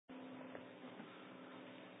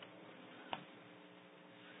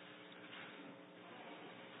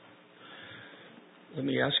Let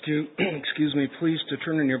me ask you, please to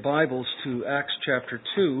turn in your Bibles to Acts chapter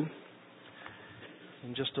 2.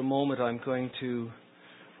 In just a moment, I'm going to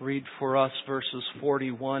read for us verses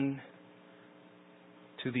 41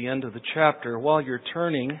 to the end of the chapter. While you're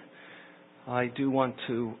turning, I do want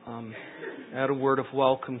to add a word of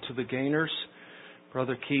welcome to the Gainers.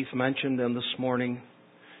 Brother Keith mentioned them this morning.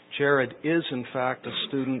 Jared is, in fact, a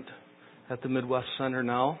student at the Midwest Center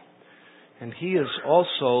now, and he is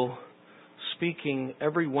also speaking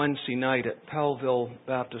every Wednesday night at Powellville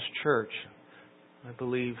Baptist Church. I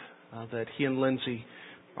believe that he and Lindsay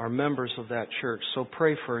are members of that church, so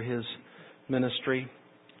pray for his ministry.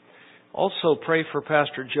 Also pray for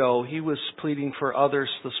Pastor Joe. He was pleading for others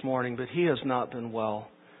this morning, but he has not been well,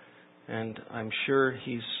 and I'm sure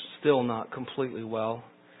he's still not completely well.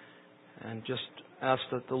 And just ask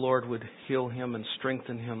that the Lord would heal him and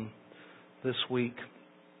strengthen him this week.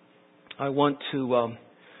 I want to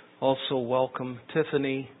also welcome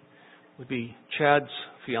Tiffany, would be Chad's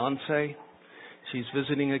fiance. She's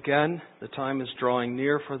visiting again. The time is drawing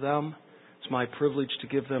near for them. It's my privilege to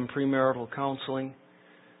give them premarital counseling.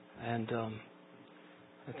 And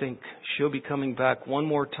I think she'll be coming back one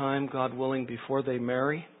more time, God willing, before they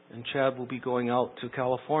marry. And Chad will be going out to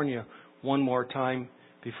California one more time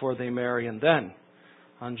before they marry. And then,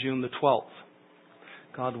 on June the 12th,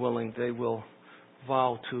 God willing, they will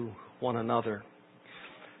vow to one another.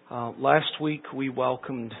 Last week we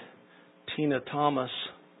welcomed Tina Thomas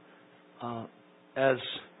as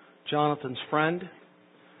Jonathan's friend,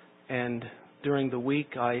 and during the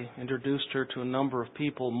week I introduced her to a number of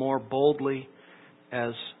people more boldly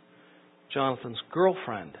as Jonathan's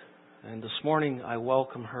girlfriend, and this morning I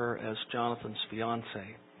welcome her as Jonathan's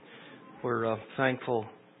fiance. We're thankful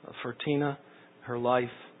for Tina, her life,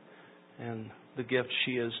 and the gift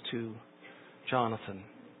she is to Jonathan.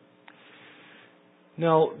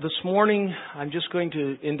 Now, this morning, I'm just going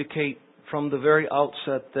to indicate from the very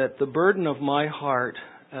outset that the burden of my heart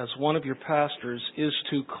as one of your pastors is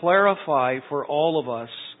to clarify for all of us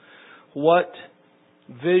what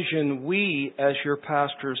vision we as your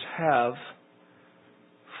pastors have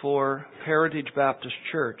for Heritage Baptist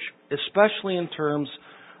Church, especially in terms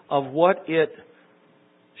of what it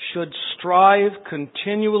should strive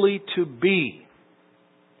continually to be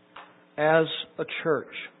as a church.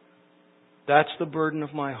 That's the burden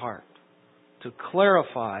of my heart, to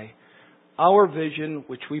clarify our vision,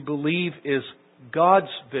 which we believe is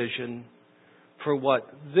God's vision for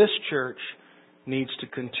what this church needs to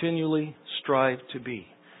continually strive to be.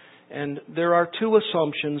 And there are two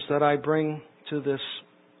assumptions that I bring to this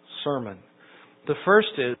sermon. The first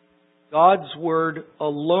is God's Word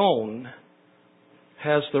alone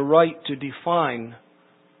has the right to define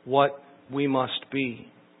what we must be.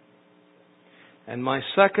 And my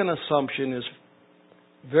second assumption is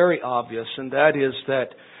very obvious, and that is that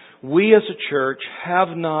we as a church have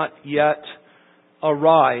not yet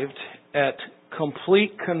arrived at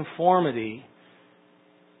complete conformity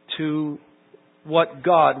to what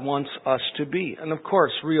God wants us to be. And of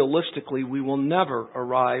course, realistically, we will never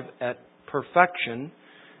arrive at perfection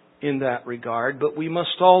in that regard, but we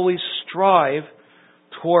must always strive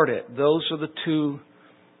toward it. Those are the two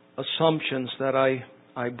assumptions that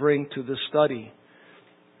I bring to this study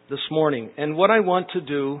this morning. And what I want to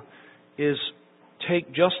do is take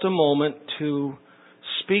just a moment to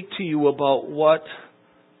speak to you about what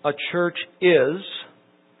a church is.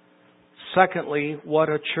 Secondly, what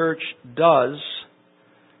a church does.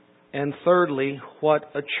 And thirdly,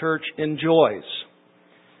 what a church enjoys.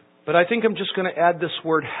 But I think I'm just going to add this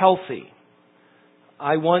word healthy.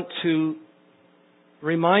 I want to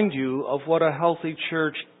remind you of what a healthy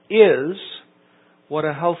church is, what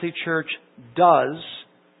a healthy church does,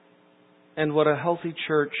 and what a healthy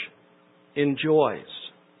church enjoys.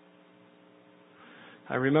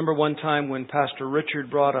 I remember one time when Pastor Richard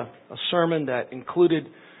brought a sermon that included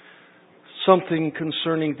something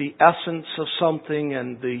concerning the essence of something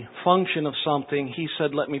and the function of something. He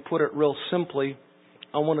said, let me put it real simply.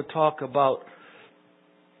 I want to talk about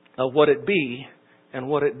what it be and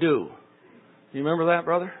what it do. You remember that,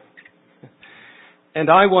 brother? And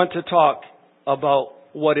I want to talk about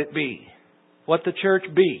what it be, what the church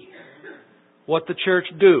be, what the church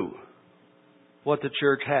do, what the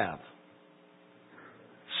church have.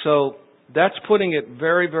 So that's putting it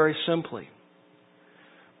very, very simply.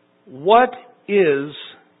 What is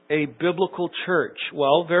a biblical church?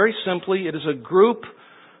 Well, very simply, it is a group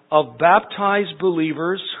of baptized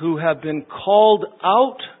believers who have been called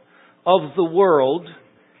out of the world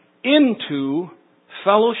into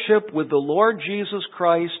fellowship with the Lord Jesus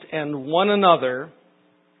Christ and one another,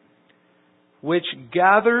 which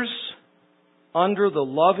gathers under the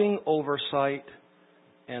loving oversight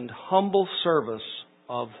and humble service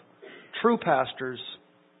of true pastors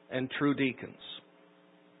and true deacons.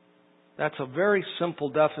 That's a very simple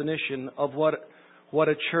definition of what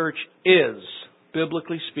a church is,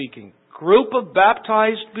 biblically speaking. Group of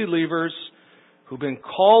baptized believers who've been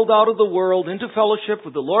called out of the world into fellowship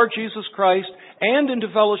with the Lord Jesus Christ and into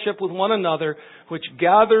fellowship with one another, which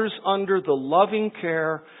gathers under the loving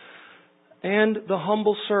care and the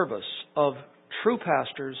humble service of true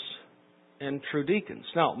pastors and true deacons.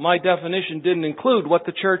 Now, my definition didn't include what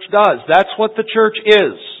the church does. That's what the church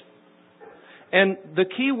is. And the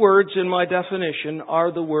key words in my definition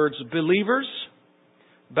are the words believers,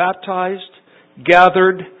 baptized,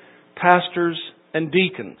 gathered, pastors, and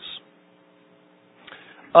deacons.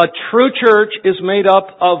 A true church is made up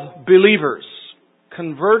of believers,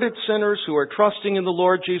 converted sinners who are trusting in the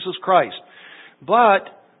Lord Jesus Christ. But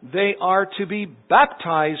they are to be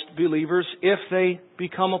baptized believers if they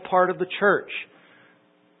become a part of the church.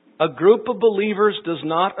 A group of believers does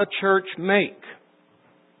not a church make.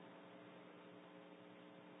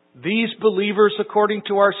 These believers, according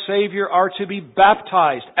to our Savior, are to be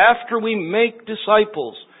baptized. After we make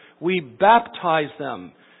disciples, we baptize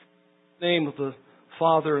them in the name of the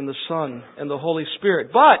Father and the Son and the Holy Spirit.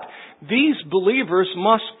 But these believers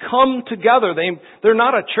must come together. They're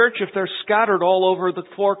not a church if they're scattered all over the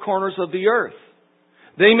four corners of the earth.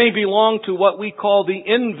 They may belong to what we call the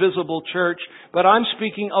invisible church, but I'm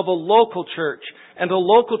speaking of a local church. And a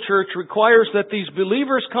local church requires that these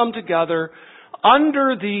believers come together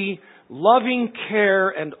under the loving care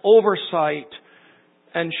and oversight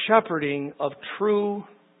and shepherding of true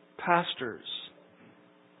pastors.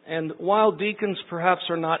 And while deacons perhaps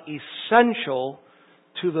are not essential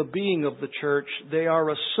to the being of the church, they are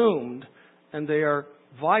assumed and they are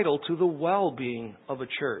vital to the well-being of a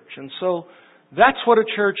church. And so that's what a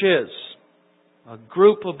church is. A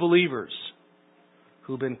group of believers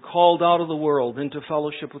who've been called out of the world into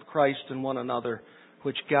fellowship with Christ and one another,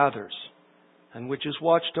 which gathers and which is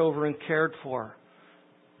watched over and cared for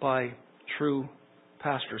by true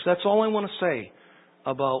pastors. That's all I want to say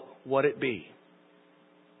about what it be.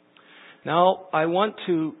 Now, I want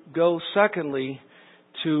to go secondly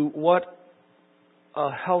to what a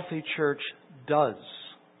healthy church does,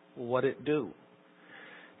 what it do.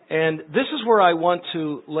 And this is where I want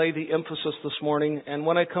to lay the emphasis this morning. And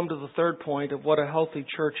when I come to the third point of what a healthy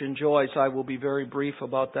church enjoys, I will be very brief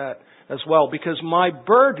about that as well. Because my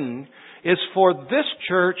burden is for this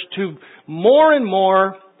church to more and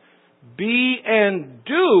more be and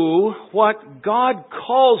do what God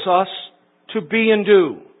calls us to be and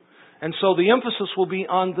do. And so the emphasis will be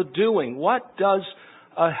on the doing. What does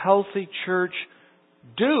a healthy church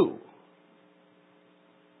do?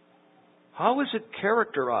 How is it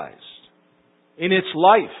characterized in its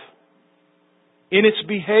life, in its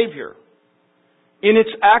behavior, in its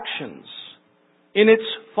actions, in its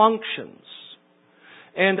functions?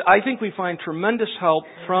 And I think we find tremendous help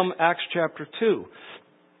from Acts chapter 2,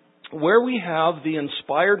 where we have the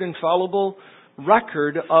inspired, infallible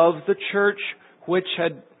record of the church which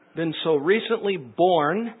had been so recently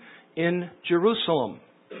born in Jerusalem.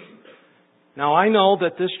 Now, I know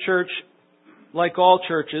that this church, like all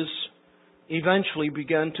churches, eventually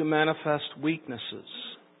began to manifest weaknesses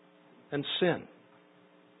and sin,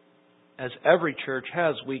 as every church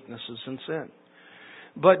has weaknesses and sin.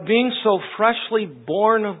 But being so freshly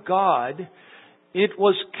born of God, it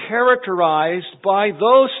was characterized by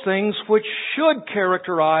those things which should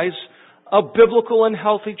characterize a biblical and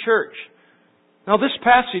healthy church. Now, this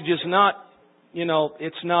passage is not,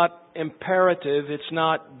 it's not imperative. It's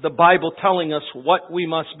not the Bible telling us what we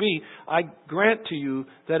must be. I grant to you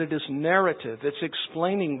that it is narrative. It's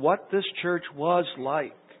explaining what this church was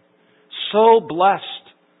like. So blessed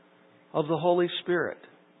of the Holy Spirit.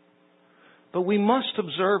 But we must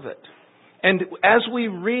observe it. And as we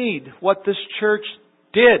read what this church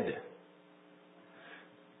did,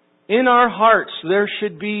 in our hearts there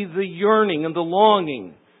should be the yearning and the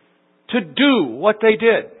longing to do what they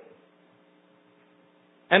did.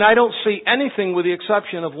 And I don't see anything with the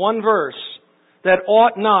exception of one verse that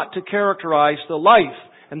ought not to characterize the life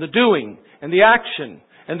and the doing and the action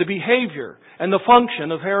and the behavior and the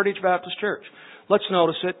function of Heritage Baptist Church. Let's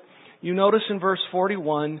notice it. You notice in verse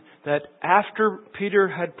 41 that after Peter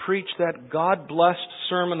had preached that God-blessed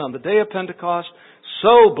sermon on the day of Pentecost,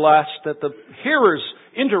 so blessed that the hearers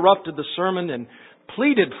interrupted the sermon and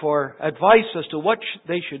pleaded for advice as to what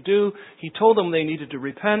they should do, he told them they needed to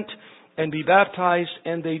repent and be baptized,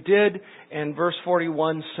 and they did. And verse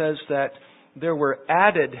 41 says that there were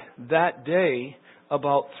added that day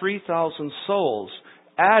about 3,000 souls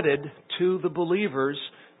added to the believers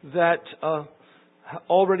that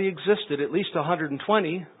already existed, at least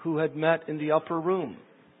 120 who had met in the upper room.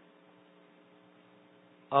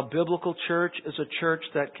 A biblical church is a church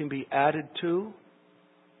that can be added to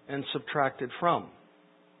and subtracted from.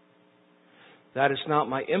 That is not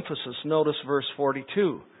my emphasis. Notice verse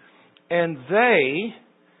 42. And they,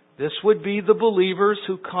 this would be the believers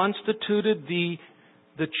who constituted the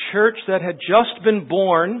church that had just been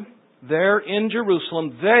born there in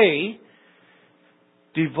Jerusalem, they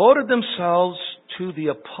devoted themselves to the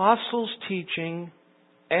apostles' teaching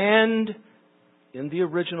and, in the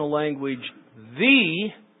original language, the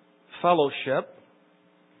fellowship,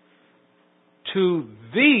 to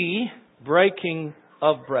the breaking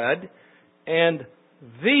of bread, and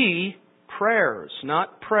the prayers,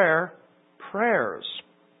 not prayer, prayers.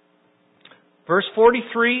 Verse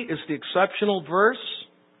 43 is the exceptional verse.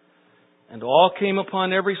 And all came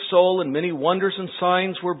upon every soul, and many wonders and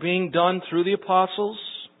signs were being done through the apostles.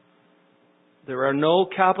 There are no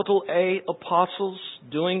capital A apostles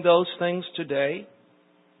doing those things today.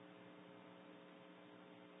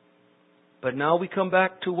 But now we come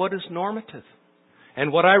back to what is normative.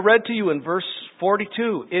 And what I read to you in verse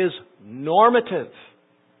 42 is normative.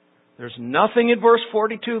 There's nothing in verse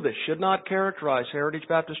 42 that should not characterize Heritage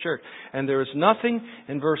Baptist Church. And there is nothing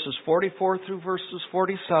in verses 44 through verses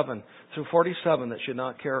 47 that should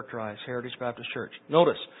not characterize Heritage Baptist Church.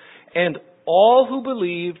 Notice, and all who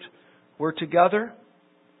believed were together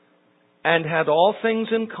and had all things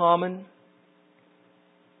in common,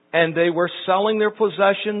 and they were selling their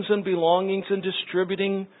possessions and belongings and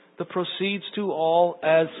distributing the proceeds to all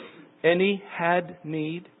as any had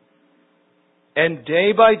need. And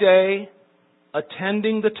day by day,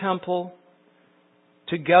 attending the temple,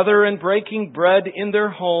 together and breaking bread in their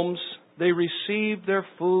homes, they received their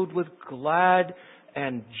food with glad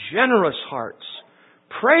and generous hearts,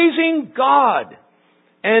 praising God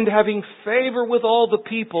and having favor with all the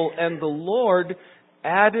people. And the Lord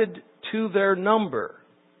added to their number,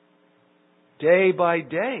 day by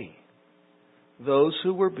day, those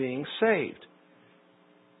who were being saved.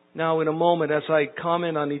 Now, in a moment, as I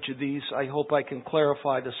comment on each of these, I hope I can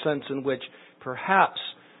clarify the sense in which perhaps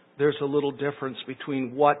there's a little difference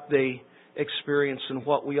between what they experienced and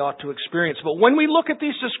what we ought to experience. But when we look at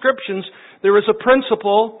these descriptions, there is a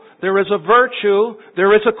principle, there is a virtue,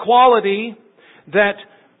 there is a quality that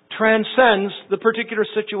transcends the particular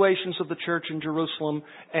situations of the church in Jerusalem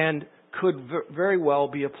and could very well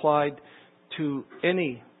be applied to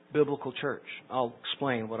any biblical church. I'll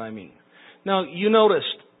explain what I mean. Now, you noticed,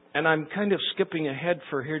 and I'm kind of skipping ahead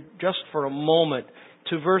for here just for a moment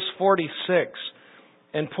to verse 46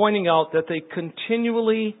 and pointing out that they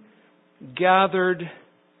continually gathered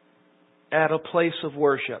at a place of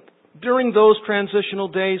worship. During those transitional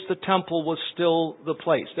days, the temple was still the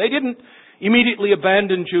place. They didn't immediately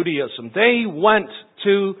abandon Judaism. They went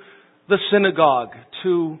to the synagogue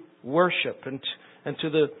to worship and to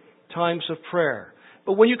the times of prayer.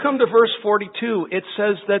 But when you come to verse 42, it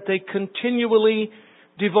says that they continually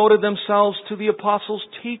devoted themselves to the apostles'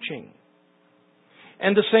 teaching.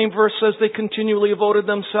 And the same verse says they continually devoted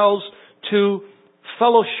themselves to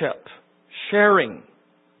fellowship, sharing.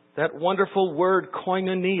 That wonderful word,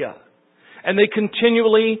 koinonia. And they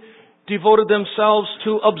continually devoted themselves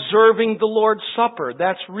to observing the Lord's Supper.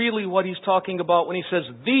 That's really what he's talking about when he says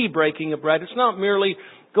the breaking of bread. It's not merely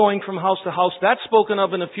going from house to house. That's spoken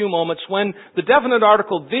of in a few moments. When the definite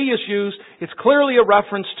article the is used, it's clearly a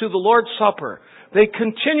reference to the Lord's Supper. They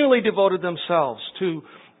continually devoted themselves to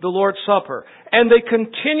the Lord's Supper. And they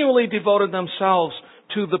continually devoted themselves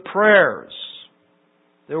to the prayers.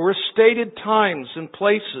 There were stated times and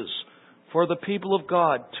places for the people of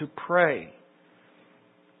God to pray.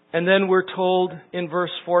 And then we're told in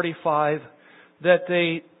verse 45 that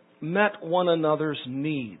they met one another's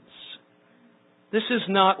needs. This is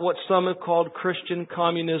not what some have called Christian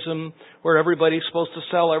communism, where everybody's supposed to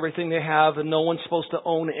sell everything they have and no one's supposed to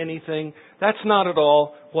own anything. That's not at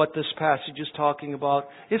all what this passage is talking about.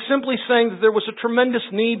 It's simply saying that there was a tremendous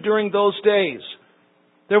need during those days.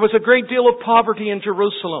 There was a great deal of poverty in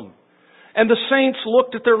Jerusalem. And the saints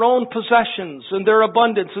looked at their own possessions and their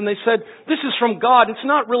abundance and they said, this is from God. It's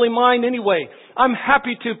not really mine anyway. I'm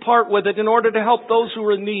happy to part with it in order to help those who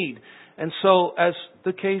are in need. And so, as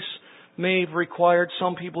the case may have required,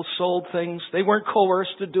 some people sold things. They weren't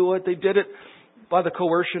coerced to do it. They did it by the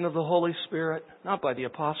coercion of the Holy Spirit, not by the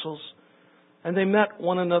apostles. And they met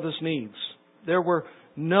one another's needs. There were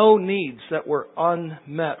no needs that were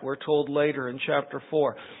unmet, we're told later in chapter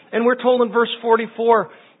 4. And we're told in verse 44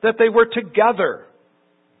 that they were together.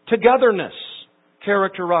 Togetherness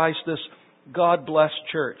characterized this God-blessed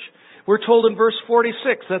church. We're told in verse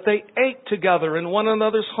 46 that they ate together in one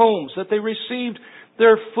another's homes, that they received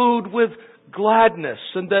their food with gladness,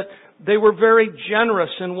 and that they were very generous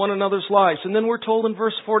in one another's lives. And then we're told in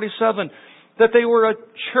verse 47 that they were a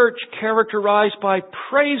church characterized by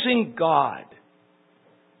praising God.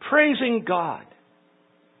 Praising God.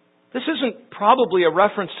 This isn't probably a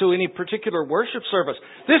reference to any particular worship service.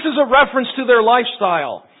 This is a reference to their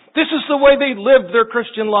lifestyle. This is the way they lived their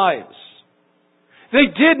Christian lives. They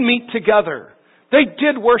did meet together. They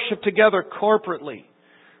did worship together corporately.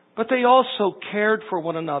 But they also cared for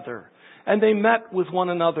one another. And they met with one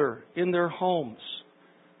another in their homes.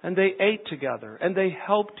 And they ate together. And they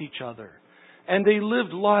helped each other. And they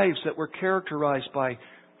lived lives that were characterized by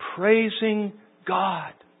praising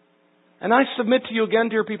God. And I submit to you again,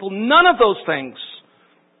 dear people, none of those things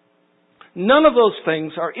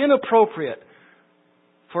are inappropriate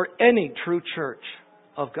for any true church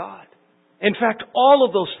of God. In fact, all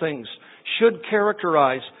of those things should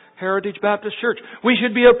characterize Heritage Baptist Church. We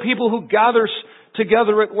should be a people who gathers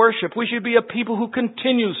together at worship. We should be a people who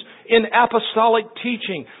continues in apostolic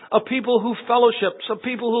teaching, a people who fellowships, a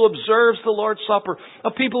people who observes the Lord's Supper, a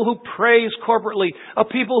people who prays corporately, a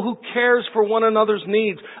people who cares for one another's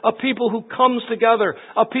needs, a people who comes together,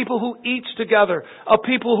 a people who eats together, a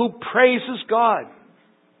people who praises God.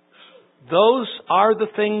 Those are the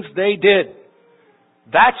things they did.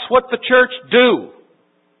 That's what the church do.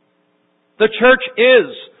 The church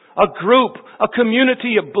is a group, a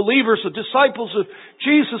community of believers, of disciples of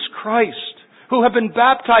Jesus Christ, who have been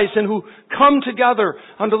baptized and who come together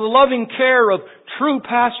under the loving care of true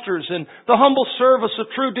pastors and the humble service of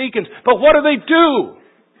true deacons. But what do?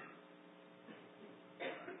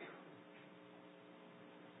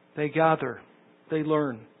 They gather, they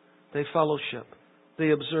learn, they fellowship, they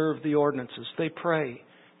observe the ordinances, they pray,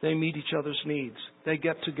 they meet each other's needs, they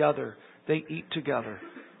get together, they eat together.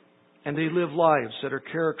 And they live lives that are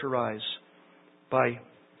characterized by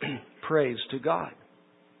praise to God.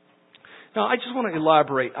 Now, I just want to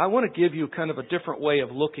elaborate. I want to give you kind of a different way of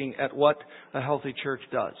looking at what a healthy church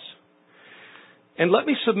does. And let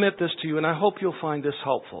me submit this to you, and I hope you'll find this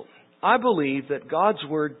helpful. I believe that God's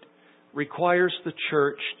Word requires the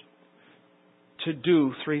church to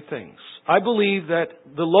do three things. I believe that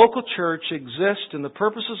the local church exists in the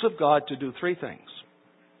purposes of God to do three things.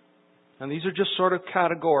 And these are just sort of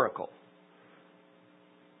categorical.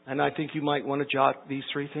 And I think you might want to jot these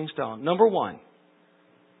three things down. Number one,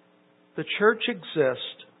 the church exists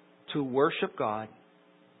to worship God.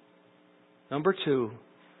 Number two,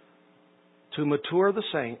 to mature the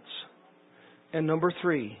saints. And number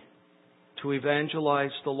three, to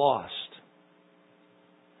evangelize the lost.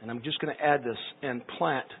 And I'm just going to add this, and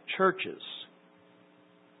plant churches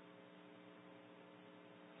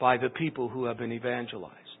by the people who have been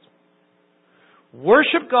evangelized.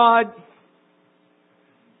 Worship God,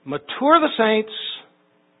 mature the saints,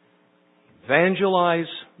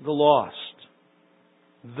 evangelize the lost.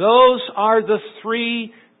 Those are the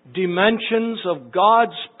three dimensions of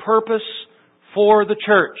God's purpose for the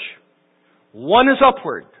church. One is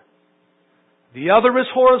upward, the other is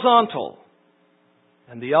horizontal,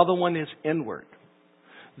 and the other one is inward.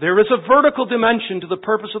 There is a vertical dimension to the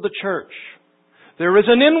purpose of the church. There is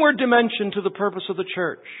an inward dimension to the purpose of the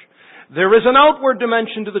church. There is an outward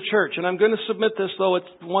dimension to the church, and I'm going to submit this, though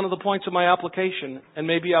it's one of the points of my application, and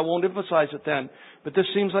maybe I won't emphasize it then, but this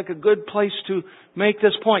seems like a good place to make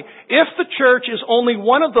this point. If the church is only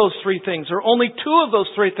one of those three things, or only two of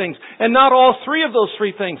those three things, and not all three of those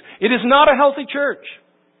three things, it is not a healthy church.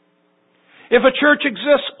 If a church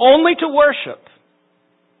exists only to worship,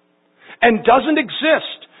 and doesn't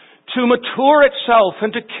exist to mature itself,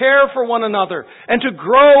 and to care for one another, and to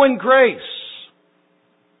grow in grace,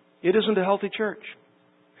 it isn't a healthy church.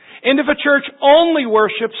 And if a church only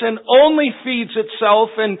worships and only feeds itself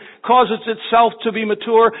and causes itself to be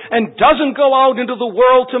mature and doesn't go out into the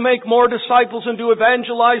world to make more disciples and to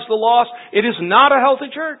evangelize the lost, it is not a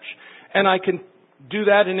healthy church. And I can do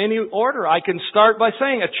that in any order. I can start by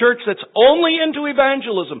saying a church that's only into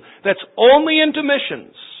evangelism, that's only into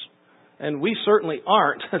missions. And we certainly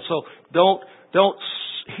aren't. So don't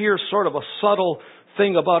hear sort of a subtle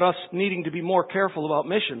thing about us needing to be more careful about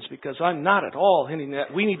missions, because I'm not at all hinting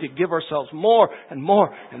that we need to give ourselves more and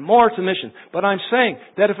more and more to missions. But I'm saying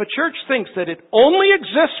that if a church thinks that it only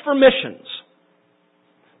exists for missions,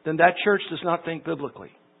 then that church does not think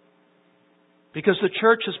biblically. Because the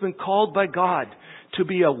church has been called by God to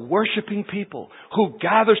be a worshiping people who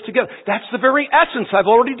gathers together. That's the very essence. I've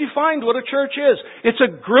already defined what a church is. It's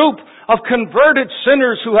a group of converted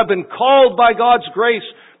sinners who have been called by God's grace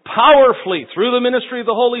powerfully through the ministry of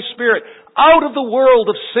the Holy Spirit out of the world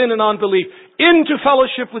of sin and unbelief into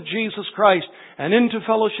fellowship with Jesus Christ and into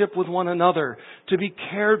fellowship with one another, to be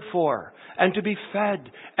cared for and to be fed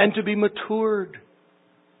and to be matured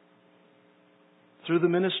through the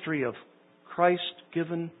ministry of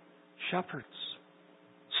Christ-given shepherds.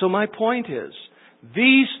 So my point is,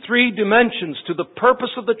 these three dimensions to the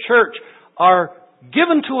purpose of the church are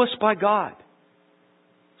given to us by God.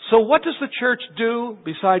 So what does the church do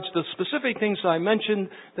besides the specific things I mentioned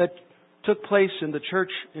that took place in the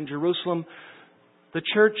church in Jerusalem? The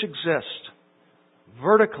church exists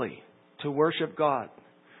vertically to worship God,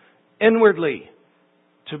 inwardly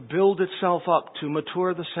to build itself up, to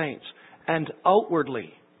mature the saints, and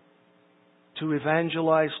outwardly to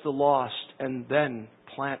evangelize the lost and then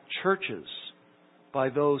plant churches by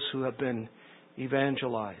those who have been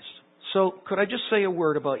evangelized. So, could I just say a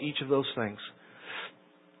word about each of those things?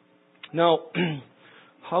 Now,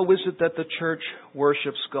 how is it that the church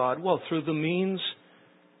worships God? Well, through the means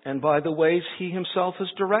and by the ways He Himself has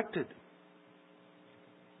directed.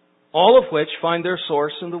 All of which find their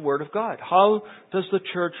source in the Word of God. How does the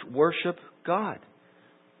church worship God?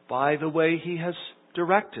 By the way He has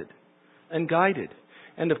directed and guided.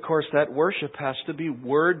 And of course, that worship has to be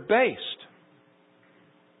Word-based.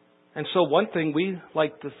 And so one thing we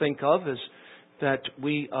like to think of is that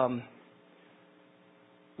we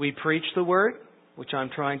preach the Word, which I'm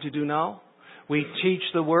trying to do now. We teach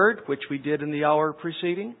the Word, which we did in the hour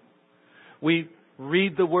preceding. We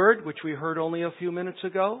read the Word, which we heard only a few minutes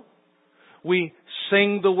ago. We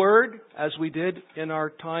sing the Word, as we did in our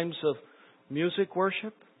times of music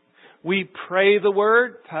worship. We pray the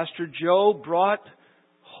Word. Pastor Joe brought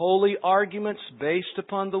holy arguments based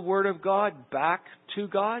upon the Word of God back to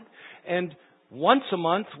God. And once a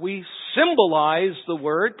month we symbolize the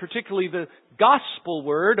Word, particularly the gospel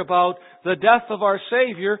word about the death of our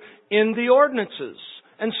Savior in the ordinances.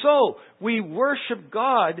 And so we worship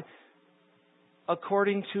God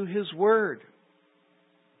according to His Word.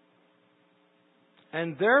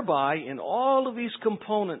 And thereby, in all of these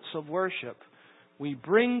components of worship, we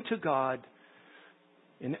bring to God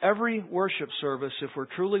in every worship service, if we're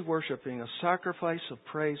truly worshiping, a sacrifice of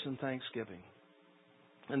praise and thanksgiving.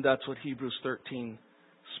 And that's what Hebrews 13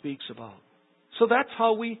 speaks about. So that's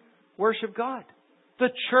how we worship God. The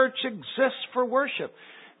church exists for worship.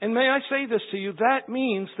 And may I say this to you, that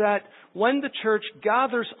means that when the church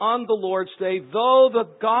gathers on the Lord's Day, though the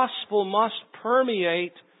gospel must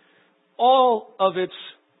permeate all of its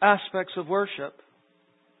aspects of worship,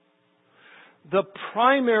 the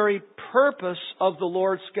primary purpose of the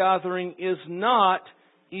Lord's gathering is not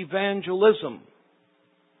evangelism.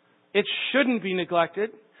 It shouldn't be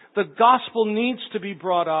neglected. The gospel needs to be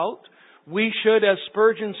brought out. We should, as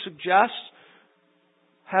Spurgeon suggests,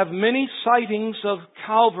 have many sightings of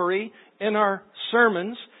Calvary in our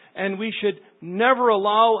sermons, and we should never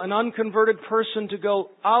allow an unconverted person to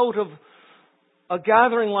go out of a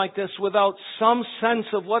gathering like this without some sense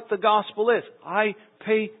of what the gospel is. I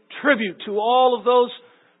pay tribute to all of those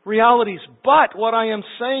realities. But what I am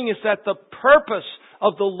saying is that the purpose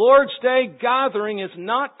of the Lord's Day gathering is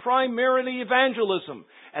not primarily evangelism.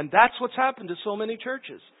 And that's what's happened to so many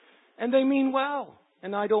churches. And they mean well.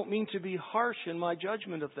 And I don't mean to be harsh in my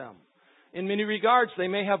judgment of them. In many regards, they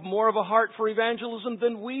may have more of a heart for evangelism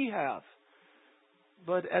than we have.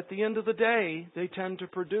 But at the end of the day, they tend to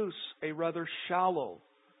produce a rather shallow,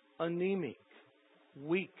 anemic,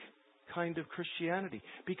 weak kind of Christianity.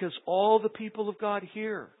 Because all the people of God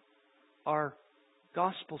hear are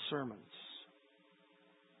gospel sermons.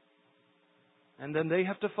 And then they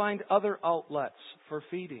have to find other outlets for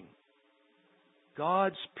feeding.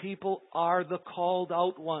 God's people are the called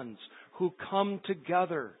out ones who come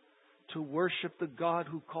together to worship the God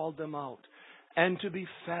who called them out and to be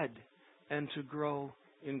fed and to grow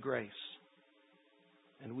in grace.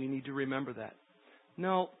 And we need to remember that.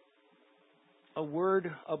 Now, a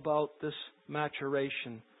word about this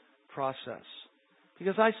maturation process.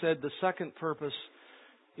 Because I said the second purpose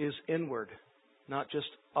is inward, not just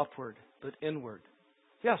upward, but inward.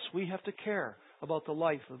 Yes, we have to care about the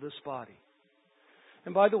life of this body.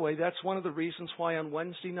 And by the way, that's one of the reasons why on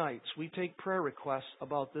Wednesday nights we take prayer requests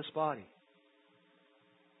about this body.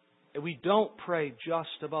 And we don't pray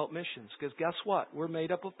just about missions, because guess what? We're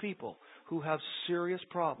made up of people who have serious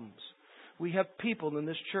problems. We have people in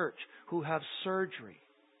this church who have surgery.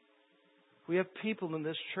 We have people in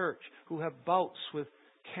this church who have bouts with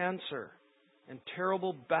cancer and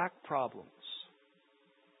terrible back problems.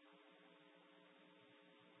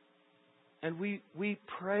 And we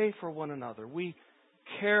pray for one another. We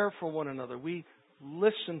care for one another. We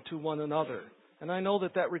listen to one another. And I know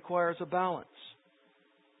that requires a balance.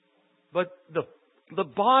 But the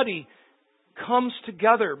body comes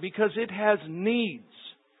together because it has needs.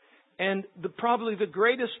 And probably the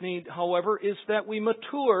greatest need, however, is that we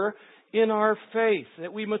mature in our faith,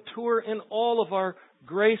 that we mature in all of our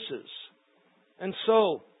graces. And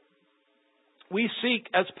so, we seek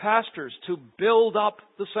as pastors to build up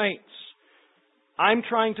the saints. I'm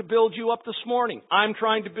trying to build you up this morning. I'm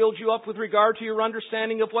trying to build you up with regard to your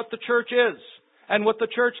understanding of what the church is, and what the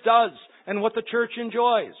church does, and what the church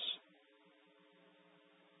enjoys.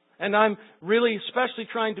 And I'm really especially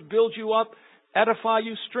trying to build you up, edify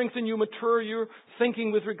you, strengthen you, mature your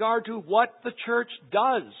thinking with regard to what the church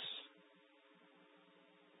does.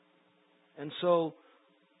 And so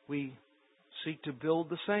we seek to build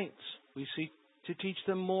the saints. We seek to teach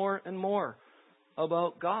them more and more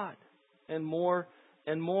about God and more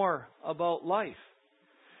about life.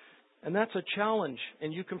 And that's a challenge.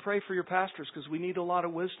 And you can pray for your pastors because we need a lot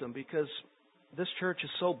of wisdom, because this church is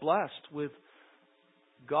so blessed with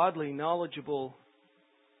godly, knowledgeable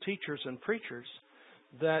teachers and preachers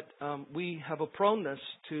that we have a proneness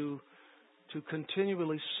to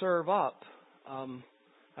continually serve up,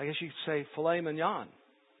 I guess you could say, filet mignon.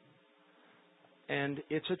 And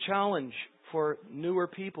it's a challenge for newer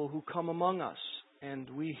people who come among us. And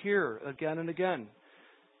we hear again and again.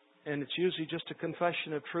 And it's usually just a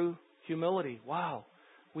confession of true humility. Wow,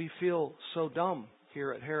 we feel so dumb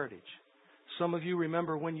here at Heritage. Some of you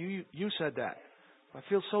remember when you said that. I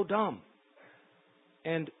feel so dumb.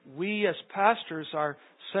 And we as pastors are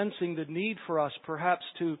sensing the need for us perhaps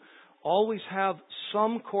to always have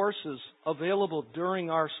some courses available during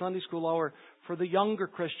our Sunday school hour for the younger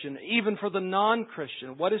Christian, even for the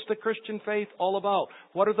non-Christian. What is the Christian faith all about?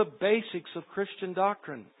 What are the basics of Christian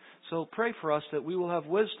doctrine? So pray for us that we will have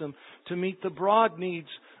wisdom to meet the broad needs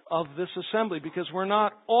of this assembly, because we're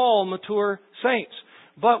not all mature saints,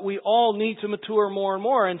 but we all need to mature more and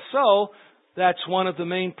more. And so that's one of the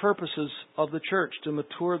main purposes of the church, to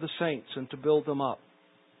mature the saints and to build them up,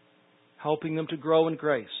 helping them to grow in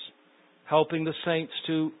grace, helping the saints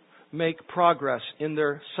to make progress in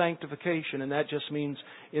their sanctification, and that just means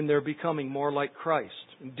in their becoming more like Christ,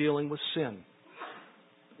 dealing with sin,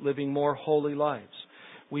 living more holy lives.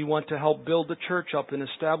 We want to help build the church up in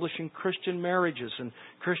establishing Christian marriages and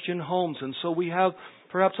Christian homes, and so we have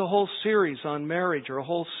perhaps a whole series on marriage or a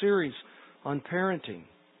whole series on parenting.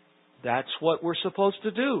 That's what we're supposed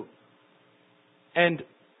to do. And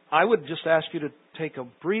I would just ask you to take a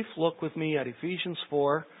brief look with me at Ephesians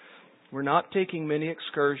 4. We're not taking many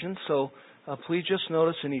excursions, so please just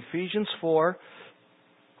notice in Ephesians 4,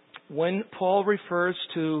 when Paul refers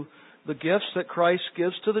to the gifts that Christ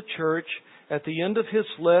gives to the church, at the end of his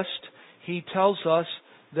list, he tells us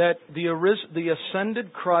that the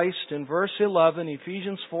ascended Christ, in verse 11,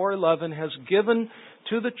 Ephesians 4:11, has given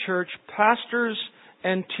to the church pastors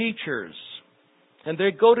and teachers. And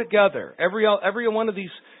they go together. Every one of these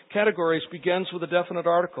categories begins with a definite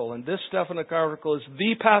article, and this definite article is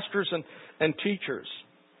the pastors and teachers,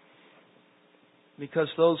 because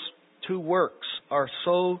those two works are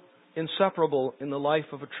so inseparable in the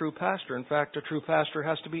life of a true pastor. In fact, a true pastor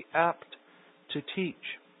has to be apt to teach.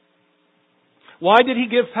 Why did he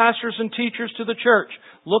give pastors and teachers to the church?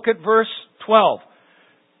 Look at verse 12.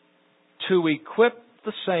 To equip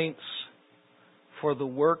the saints for the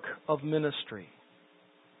work of ministry.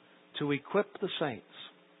 To equip the saints.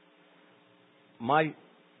 My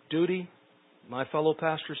duty, my fellow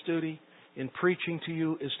pastor's duty in preaching to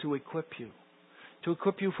you is to equip you. To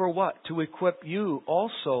equip you for what? To equip you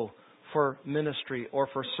also for ministry or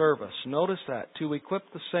for service. Notice that. To equip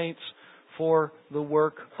the saints for the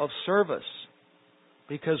work of service.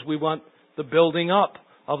 Because we want the building up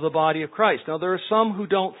of the body of Christ. Now there are some who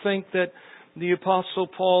don't think that the Apostle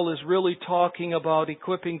Paul is really talking about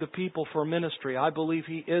equipping the people for ministry. I believe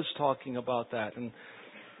he is talking about that.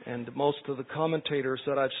 And most of the commentators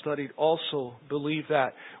that I've studied also believe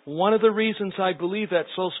that. One of the reasons I believe that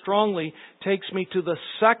so strongly takes me to the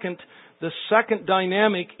second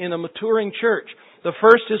dynamic in a maturing church. The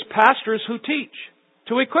first is pastors who teach,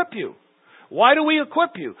 to equip you. Why do we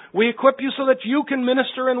equip you? We equip you so that you can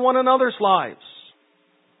minister in one another's lives.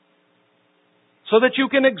 So that you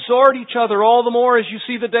can exhort each other all the more as you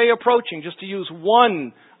see the day approaching, just to use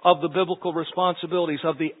one of the biblical responsibilities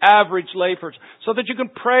of the average layperson. So that you can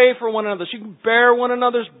pray for one another, so you can bear one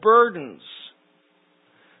another's burdens.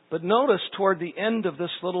 But notice toward the end of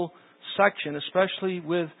this little section, especially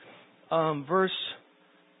with verse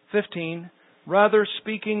 15, rather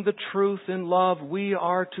speaking the truth in love, we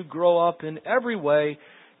are to grow up in every way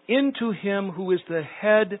into Him who is the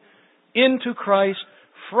head, into Christ,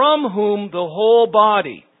 from whom the whole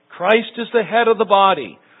body, Christ is the head of the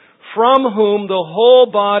body, from whom the whole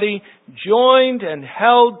body, joined and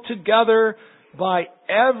held together by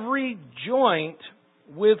every joint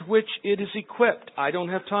with which it is equipped. I don't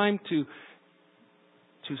have time to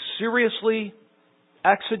seriously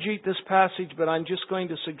exegete this passage, but I'm just going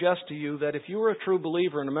to suggest to you that if you are a true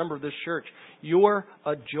believer and a member of this church, you're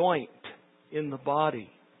a joint in the body,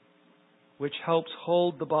 which helps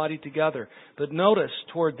hold the body together. But notice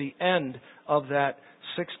toward the end of that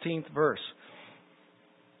 16th verse,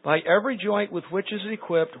 by every joint with which is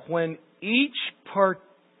equipped, when each part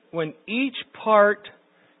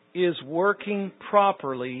is working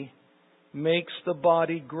properly, makes the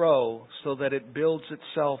body grow so that it builds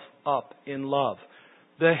itself up in love.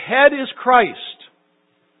 The head is Christ.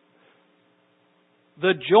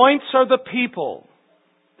 The joints are the people.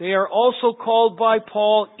 They are also called by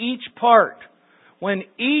Paul each part. When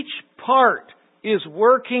each part is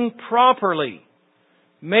working properly,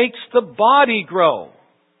 makes the body grow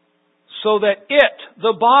so that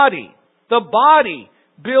the body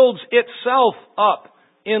builds itself up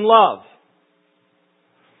in love.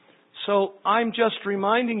 So I'm just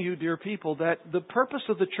reminding you, dear people, that the purpose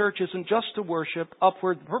of the church isn't just to worship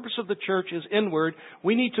upward. The purpose of the church is inward.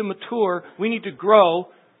 We need to mature. We need to grow.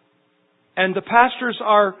 And the pastors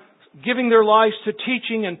are giving their lives to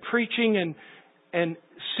teaching and preaching and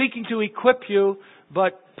seeking to equip you.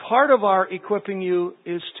 But part of our equipping you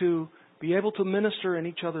is to be able to minister in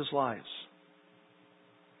each other's lives.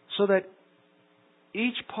 So that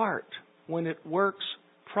each part, when it works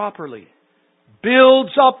properly,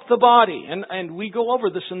 builds up the body. And we go over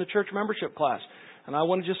this in the church membership class. And I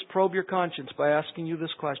want to just probe your conscience by asking you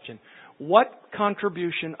this question. What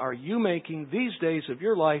contribution are you making these days of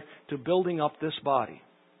your life to building up this body?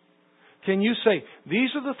 Can you say, these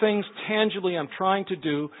are the things tangibly I'm trying to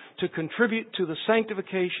do to contribute to the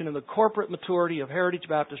sanctification and the corporate maturity of Heritage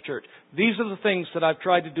Baptist Church? These are the things that I've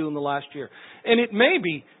tried to do in the last year. And it may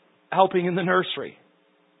be helping in the nursery.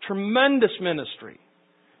 Tremendous ministry.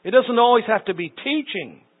 It doesn't always have to be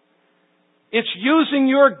teaching. It's using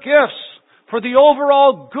your gifts for the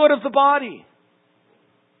overall good of the body.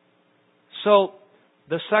 So,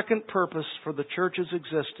 the second purpose for the church's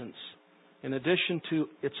existence, in addition to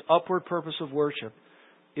its upward purpose of worship,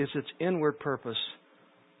 is its inward purpose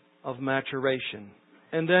of maturation.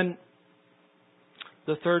 And then,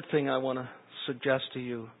 the third thing I want to suggest to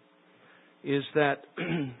you is that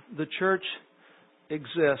the church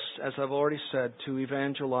exists, as I've already said, to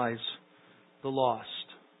evangelize the lost.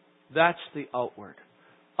 That's the outward.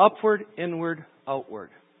 Upward, inward, outward.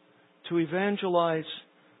 To evangelize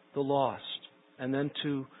the lost. And then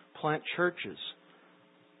to plant churches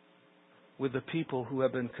with the people who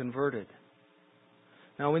have been converted.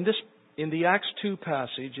 Now in the Acts 2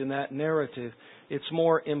 passage, in that narrative, it's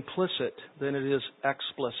more implicit than it is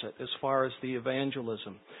explicit as far as the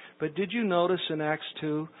evangelism. But did you notice in Acts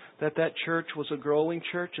 2 that church was a growing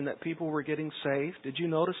church and that people were getting saved? Did you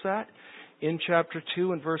notice that? In chapter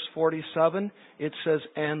 2 and verse 47, it says,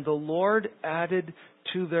 "And the Lord added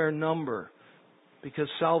to their number," because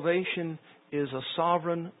salvation is a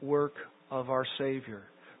sovereign work of our Savior.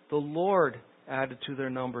 The Lord added to their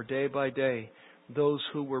number day by day those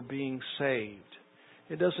who were being saved.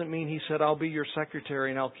 It doesn't mean He said, "I'll be your secretary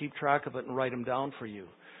and I'll keep track of it and write them down for you."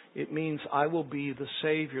 It means I will be the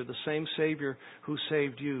Savior, the same Savior who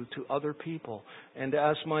saved you, to other people. And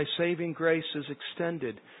as my saving grace is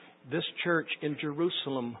extended, this church in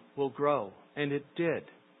Jerusalem will grow. And it did.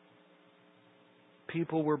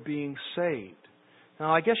 People were being saved.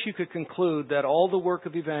 Now, I guess you could conclude that all the work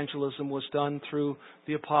of evangelism was done through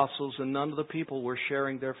the apostles and none of the people were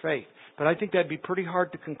sharing their faith. But I think that'd be pretty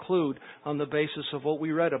hard to conclude on the basis of what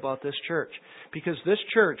we read about this church. Because this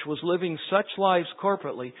church was living such lives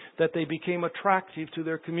corporately that they became attractive to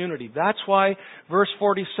their community. That's why verse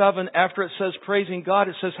 47, after it says praising God,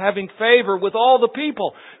 it says having favor with all the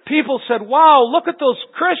people. People said, "Wow, look at those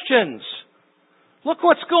Christians. Look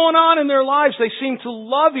what's going on in their lives. They seem to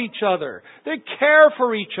love each other. They care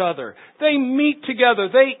for each other. They meet together.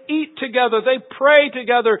 They eat together. They pray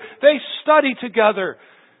together. They study together.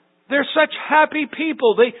 They're such happy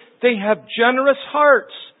people. They have generous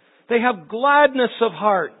hearts. They have gladness of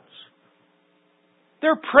hearts.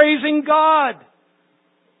 They're praising God.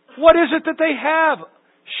 What is it that they have?"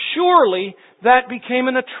 Surely that became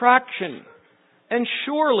an attraction. And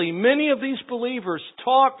surely many of these believers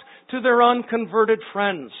talked to their unconverted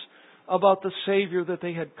friends about the Savior that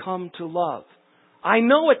they had come to love. I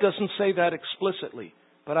know it doesn't say that explicitly,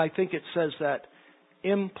 but I think it says that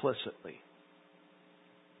implicitly.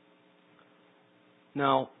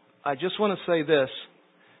 Now, I just want to say this,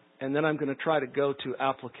 and then I'm going to try to go to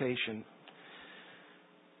application.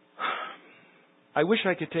 I wish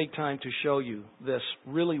I could take time to show you this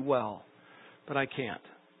really well, but I can't.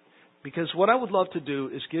 Because what I would love to do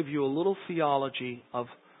is give you a little theology of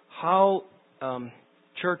how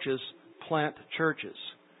churches plant churches.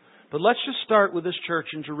 But let's just start with this church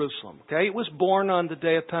in Jerusalem. Okay, it was born on the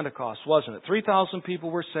day of Pentecost, wasn't it? 3,000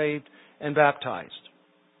 people were saved and baptized.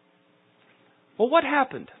 Well, what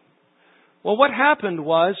happened? Well, what happened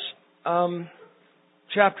was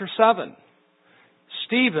chapter 7.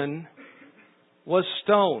 Stephen was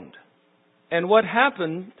stoned. And what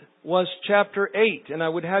happened was chapter 8. And I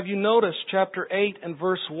would have you notice chapter 8 and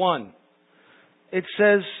verse 1. It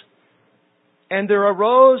says, "And there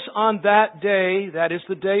arose on that day," that is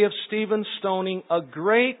the day of Stephen's stoning, "a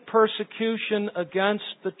great persecution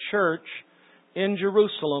against the church in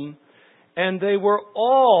Jerusalem, and they were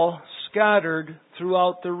all scattered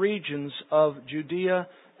throughout the regions of Judea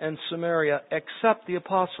and Samaria, except the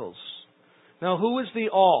apostles." Now, who is the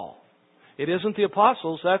all? It isn't the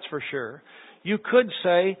apostles, that's for sure. You could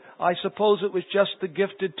say, I suppose it was just the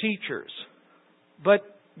gifted teachers. But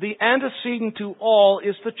the antecedent to all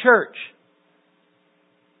is the church.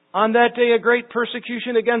 On that day, a great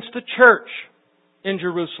persecution against the church in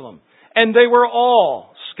Jerusalem. And they were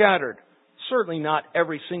all scattered. Certainly not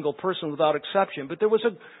every single person without exception, but there was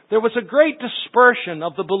a great dispersion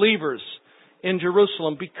of the believers in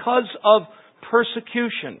Jerusalem because of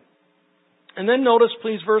persecution. And then notice,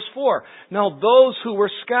 please, verse 4. Now those who were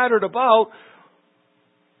scattered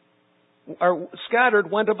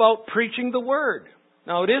went about preaching the word.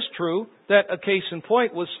 Now it is true that a case in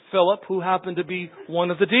point was Philip, who happened to be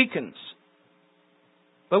one of the deacons.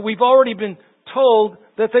 But we've already been told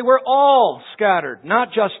that they were all scattered,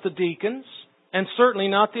 not just the deacons, and certainly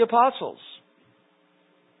not the apostles.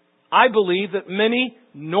 I believe that many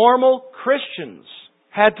normal Christians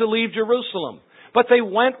had to leave Jerusalem, but they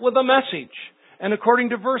went with a message. And according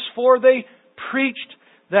to verse 4, they preached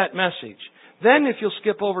that message. Then if you'll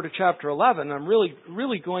skip over to chapter 11, I'm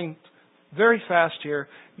really going very fast here,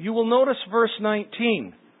 you will notice verse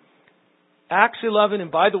 19. Acts 11,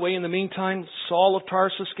 and by the way, in the meantime, Saul of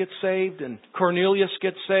Tarsus gets saved and Cornelius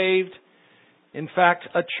gets saved. In fact,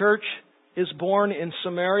 a church is born in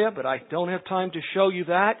Samaria, but I don't have time to show you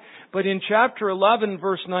that. But in chapter 11,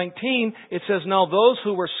 verse 19, it says, "Now those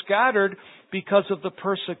who were scattered because of the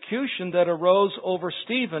persecution that arose over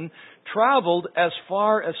Stephen traveled as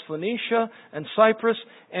far as Phoenicia and Cyprus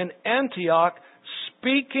and Antioch,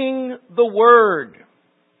 speaking the word."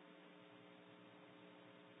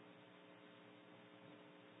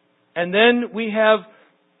 And then we have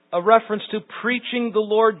a reference to preaching the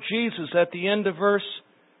Lord Jesus at the end of verse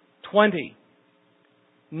 20.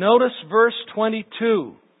 Notice verse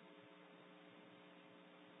 22.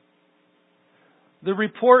 "The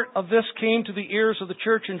report of this came to the ears of the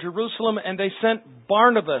church in Jerusalem, and they sent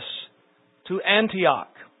Barnabas to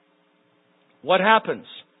Antioch." What happens?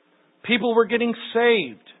 People were getting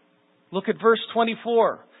saved. Look at verse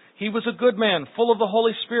 24. "He was a good man, full of the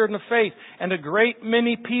Holy Spirit and of faith, and a great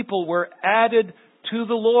many people were added to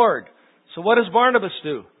the Lord." So what does Barnabas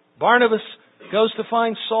do? Barnabas goes to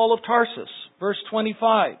find Saul of Tarsus. Verse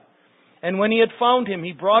 25. "And when he had found him,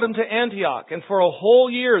 he brought him to Antioch, and for a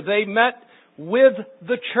whole year they met with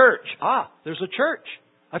the church." There's a church.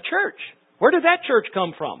 A church. Where did that church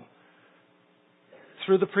come from?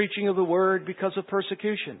 Through the preaching of the word because of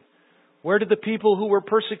persecution. Where did the people who were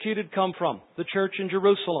persecuted come from? The church in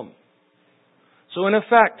Jerusalem. So in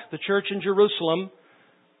effect, the church in Jerusalem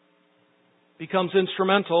becomes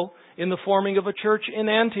instrumental in the forming of a church in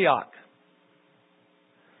Antioch.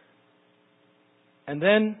 And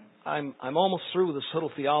then, I'm almost through with this little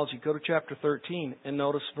theology. Go to chapter 13 and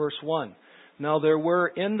notice verse 1. "Now there were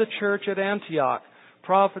in the church at Antioch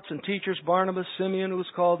prophets and teachers, Barnabas, Simeon, who was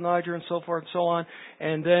called Niger, and so forth and so on."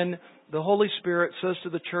 And then the Holy Spirit says to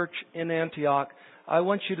the church in Antioch, "I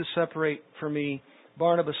want you to separate for me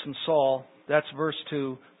Barnabas and Saul," that's verse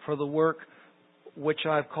 2, "for the work which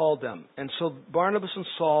I've called them." And so Barnabas and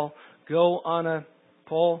Saul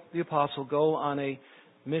Paul the Apostle go on a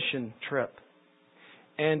mission trip.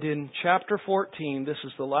 And in chapter 14, this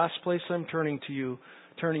is the last place I'm turning you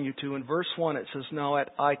to. In verse 1, it says, "Now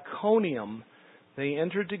at Iconium they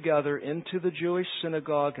entered together into the Jewish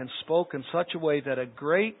synagogue and spoke in such a way that a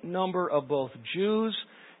great number of both Jews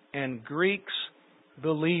and Greeks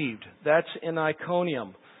believed." That's in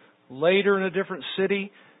Iconium. Later in a different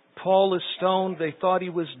city, Paul is stoned. They thought he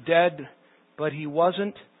was dead, but he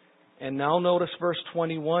wasn't. And now notice verse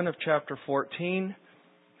 21 of chapter 14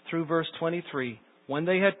 through verse 23. "When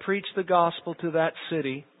they had preached the gospel to that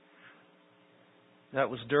city," that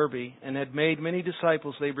was Derbe, "and had made many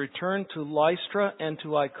disciples, they returned to Lystra and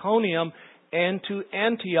to Iconium and to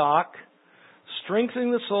Antioch,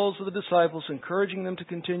 strengthening the souls of the disciples, encouraging them to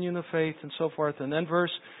continue in the faith, and so forth. And then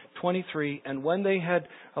verse 23, and when they had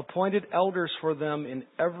appointed elders for them in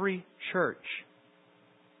every church,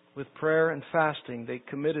 with prayer and fasting, they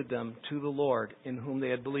committed them to the Lord in whom they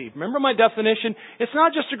had believed. Remember my definition? It's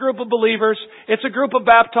not just a group of believers. It's a group of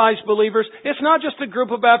baptized believers. It's not just a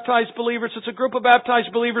group of baptized believers. It's a group of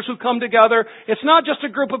baptized believers who come together. It's not just a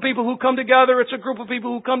group of people who come together. It's a group of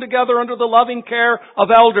people who come together under the loving care of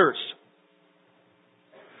elders.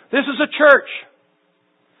 This is a church.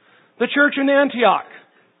 The church in Antioch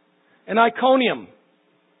and Iconium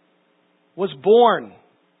was born.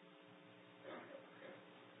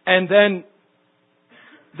 And then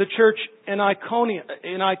the church in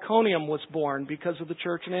Iconium was born because of the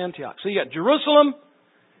church in Antioch. So you got Jerusalem,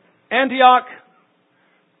 Antioch,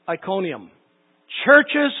 Iconium.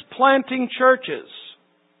 Churches planting churches.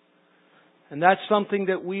 And that's something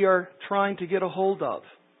that we are trying to get a hold of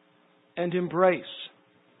and embrace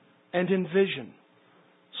and envision,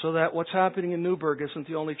 so that what's happening in Newburgh isn't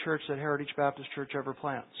the only church that Heritage Baptist Church ever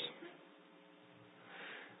plants.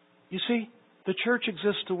 You see, the church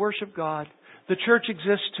exists to worship God. The church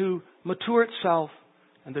exists to mature itself.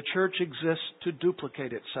 And the church exists to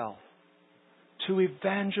duplicate itself. To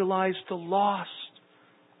evangelize the lost.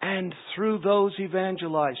 And through those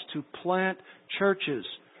evangelized, to plant churches,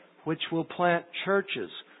 which will plant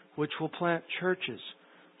churches, which will plant churches.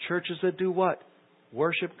 Churches that do what?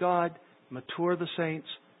 Worship God, mature the saints,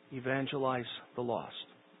 evangelize the lost.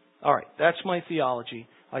 All right, that's my theology.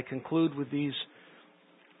 I conclude with these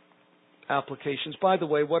applications. By the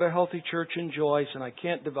way, what a healthy church enjoys, and I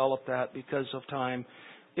can't develop that because of time,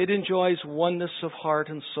 it enjoys oneness of heart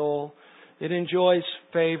and soul. It enjoys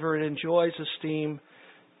favor. It enjoys esteem.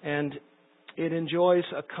 And it enjoys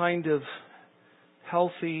a kind of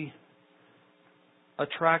healthy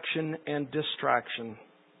attraction and distraction.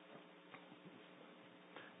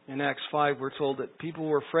 In Acts 5, we're told that people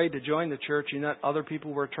were afraid to join the church, and that other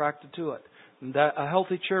people were attracted to it. And that a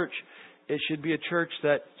healthy church, it should be a church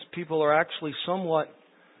that people are actually somewhat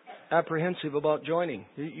apprehensive about joining.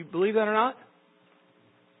 You believe that or not?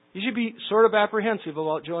 You should be sort of apprehensive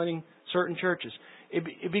about joining certain churches.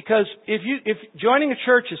 Because if joining a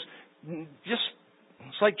church is just,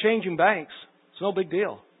 it's like changing banks. It's no big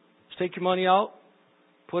deal. Just take your money out,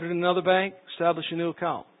 put it in another bank, establish a new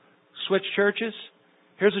account. Switch churches.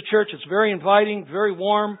 Here's a church that's very inviting, very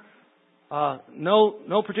warm,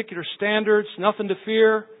 no particular standards, nothing to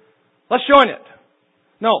fear. Let's join it.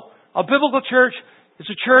 No, a biblical church is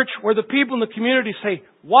a church where the people in the community say,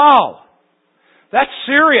 wow, that's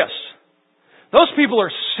serious. Those people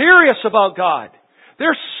are serious about God.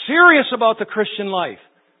 They're serious about the Christian life.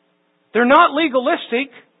 They're not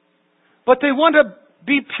legalistic, but they want to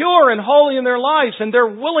be pure and holy in their lives, and they're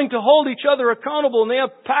willing to hold each other accountable, and they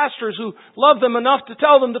have pastors who love them enough to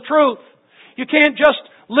tell them the truth. You can't just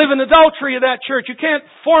live in adultery at that church. You can't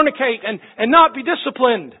fornicate and not be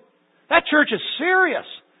disciplined. That church is serious.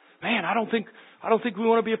 Man, I don't think we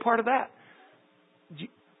want to be a part of that.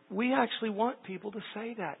 We actually want people to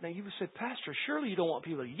say that. Now you said, Pastor, surely you don't want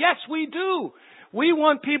people to... Yes, we do. We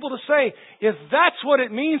want people to say, if that's what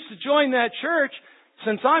it means to join that church,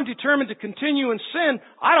 since I'm determined to continue in sin,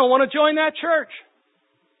 I don't want to join that church.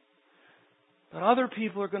 But other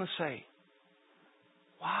people are going to say,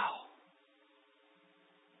 wow,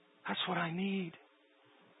 that's what I need.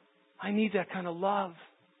 I need that kind of love.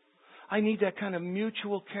 I need that kind of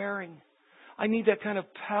mutual caring. I need that kind of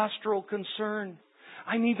pastoral concern.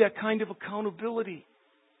 I need that kind of accountability.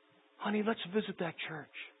 Honey, let's visit that church.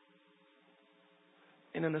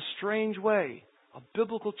 And in a strange way, a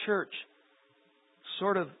biblical church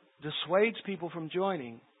sort of dissuades people from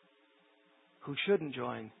joining who shouldn't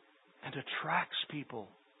join and attracts people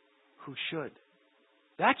who should.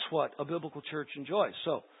 That's what a biblical church enjoys.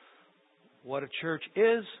 So, what a church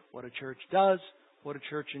is, what a church does, what a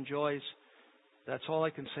church enjoys, that's all I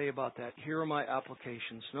can say about that. Here are my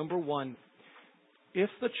applications. Number one, if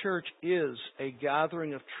the church is a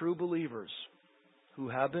gathering of true believers who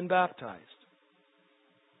have been baptized,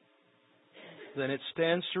 then it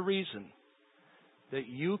stands to reason that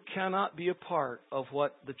you cannot be a part of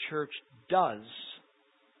what the church does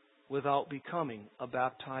without becoming a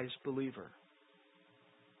baptized believer.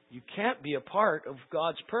 You can't be a part of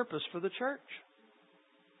God's purpose for the church.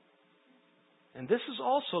 And this is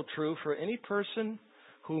also true for any person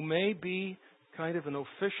who may be kind of an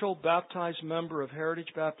official baptized member of Heritage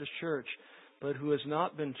Baptist Church, but who has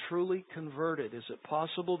not been truly converted. Is it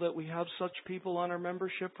possible that we have such people on our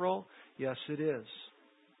membership roll? Yes, it is.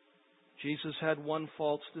 Jesus had one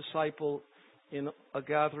false disciple in a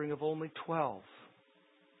gathering of only 12.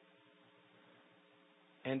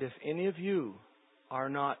 And if any of you are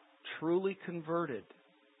not truly converted,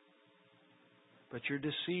 but you're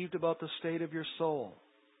deceived about the state of your soul,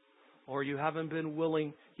 or you haven't been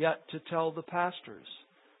willing yet to tell the pastors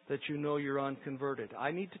that you know you're unconverted,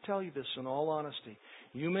 I need to tell you this in all honesty.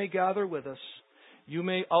 You may gather with us. You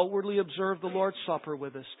may outwardly observe the Lord's Supper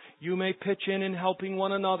with us. You may pitch in helping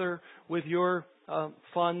one another with your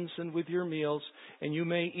funds and with your meals. And you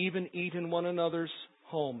may even eat in one another's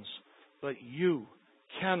homes. But you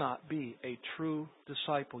cannot be a true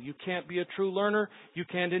disciple. You can't be a true learner. You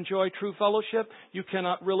can't enjoy true fellowship. You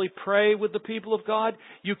cannot really pray with the people of God.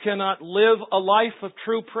 You cannot live a life of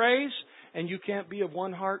true praise. And you can't be of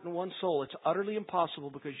one heart and one soul. It's utterly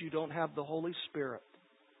impossible because you don't have the Holy Spirit.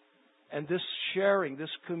 And this sharing, this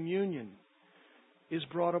communion, is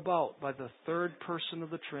brought about by the third person of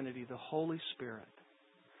the Trinity, the Holy Spirit.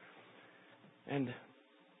 And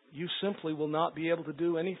you simply will not be able to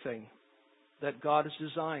do anything that God has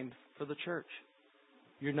designed for the church.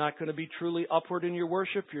 You're not going to be truly upward in your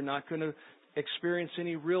worship. You're not going to experience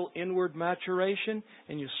any real inward maturation.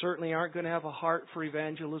 And you certainly aren't going to have a heart for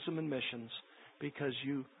evangelism and missions because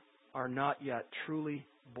you are not yet truly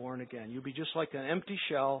born again. You'll be just like an empty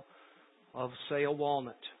shell of, say, a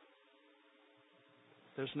walnut.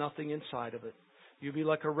 There's nothing inside of it. You'll be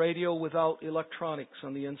like a radio without electronics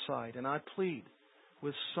on the inside. And I plead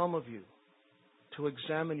with some of you to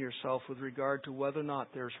examine yourself with regard to whether or not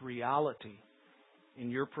there's reality in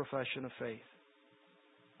your profession of faith.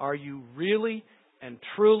 Are you really and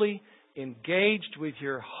truly engaged with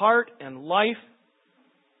your heart and life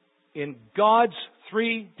in God's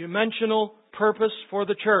three-dimensional purpose for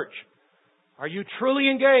the church? Are you truly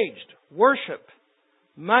engaged? Worship,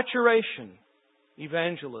 maturation,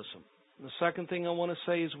 evangelism. And the second thing I want to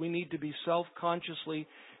say is we need to be self-consciously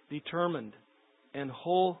determined and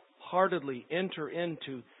wholeheartedly enter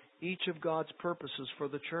into each of God's purposes for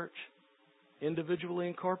the church, individually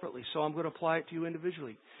and corporately. So I'm going to apply it to you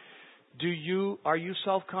individually. Are you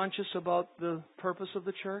self-conscious about the purpose of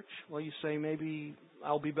the church? Well, you say, maybe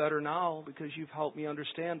I'll be better now because you've helped me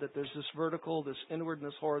understand that there's this vertical, this inward, and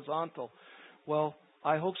this horizontal. Well,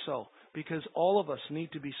 I hope so, because all of us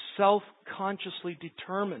need to be self-consciously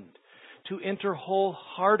determined to enter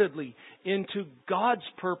wholeheartedly into God's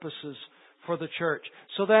purposes for the church.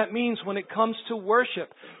 So that means when it comes to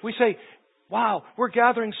worship, we say, wow, we're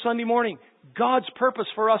gathering Sunday morning. God's purpose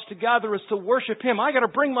for us to gather is to worship Him. I got to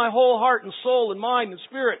bring my whole heart and soul and mind and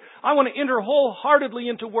spirit. I want to enter wholeheartedly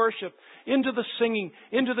into worship, into the singing,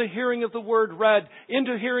 into the hearing of the Word read,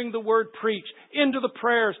 into hearing the Word preached, into the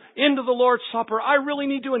prayers, into the Lord's Supper. I really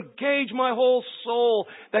need to engage my whole soul,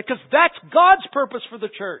 because that's God's purpose for the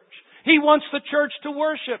church. He wants the church to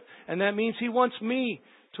worship, and that means He wants me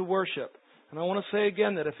to worship. And I want to say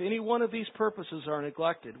again that if any one of these purposes are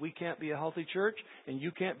neglected, we can't be a healthy church, and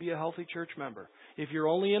you can't be a healthy church member. If you're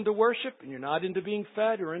only into worship and you're not into being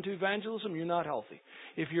fed or into evangelism, you're not healthy.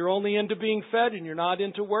 If you're only into being fed and you're not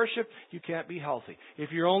into worship, you can't be healthy.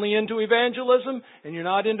 If you're only into evangelism and you're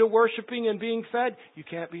not into worshiping and being fed, you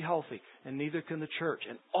can't be healthy. And neither can the church.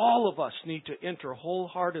 And all of us need to enter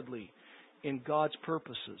wholeheartedly in God's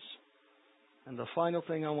purposes. And the final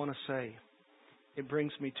thing I want to say, it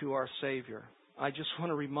brings me to our Savior. I just want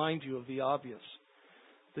to remind you of the obvious.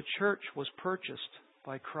 The church was purchased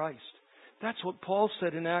by Christ. That's what Paul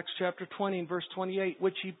said in Acts chapter 20 and verse 28,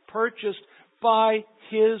 which He purchased by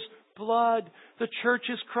His blood. The church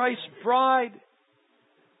is Christ's bride.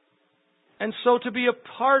 And so to be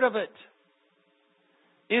a part of it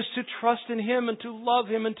is to trust in Him and to love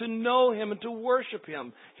Him and to know Him and to worship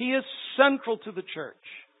Him. He is central to the church.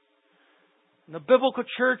 And the biblical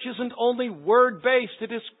church isn't only word-based,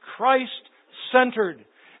 it is Christ-centered.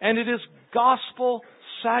 And it is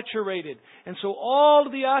gospel-saturated. And so all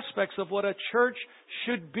of the aspects of what a church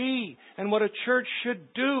should be and what a church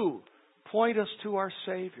should do point us to our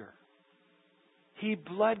Savior. He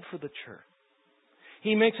bled for the church.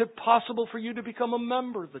 He makes it possible for you to become a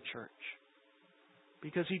member of the church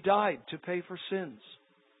because He died to pay for sins.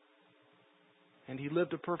 And He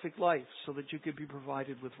lived a perfect life so that you could be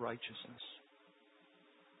provided with righteousness.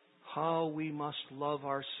 How we must love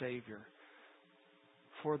our Savior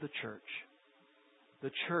for the church.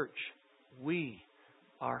 The church, we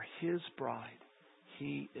are His bride.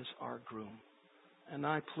 He is our groom. And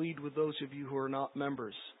I plead with those of you who are not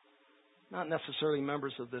members, not necessarily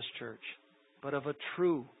members of this church, but of a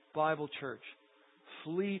true Bible church,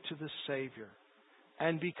 flee to the Savior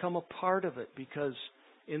and become a part of it, because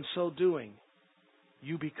in so doing,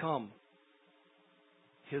 you become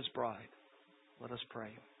His bride. Let us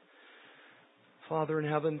pray. Father in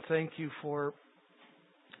heaven, thank You for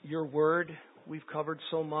Your Word. We've covered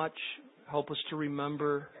so much, Help us to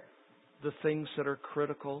remember the things that are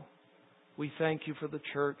critical. We thank you for the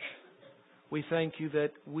church. We thank you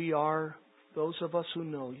that we are, those of us who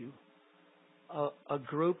know you, a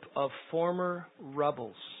group of former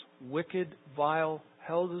rebels, wicked, vile,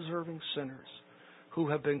 hell-deserving sinners who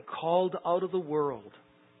have been called out of the world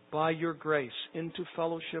by your grace into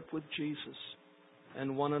fellowship with Jesus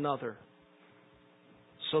and one another,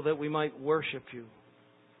 so that we might worship you,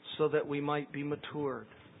 so that we might be matured,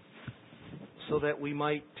 so that we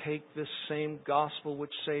might take this same gospel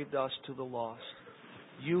which saved us to the lost.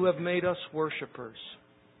 You have made us worshipers,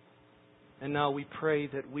 and now we pray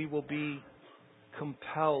that we will be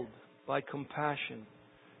compelled by compassion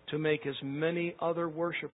to make as many other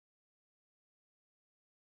worshipers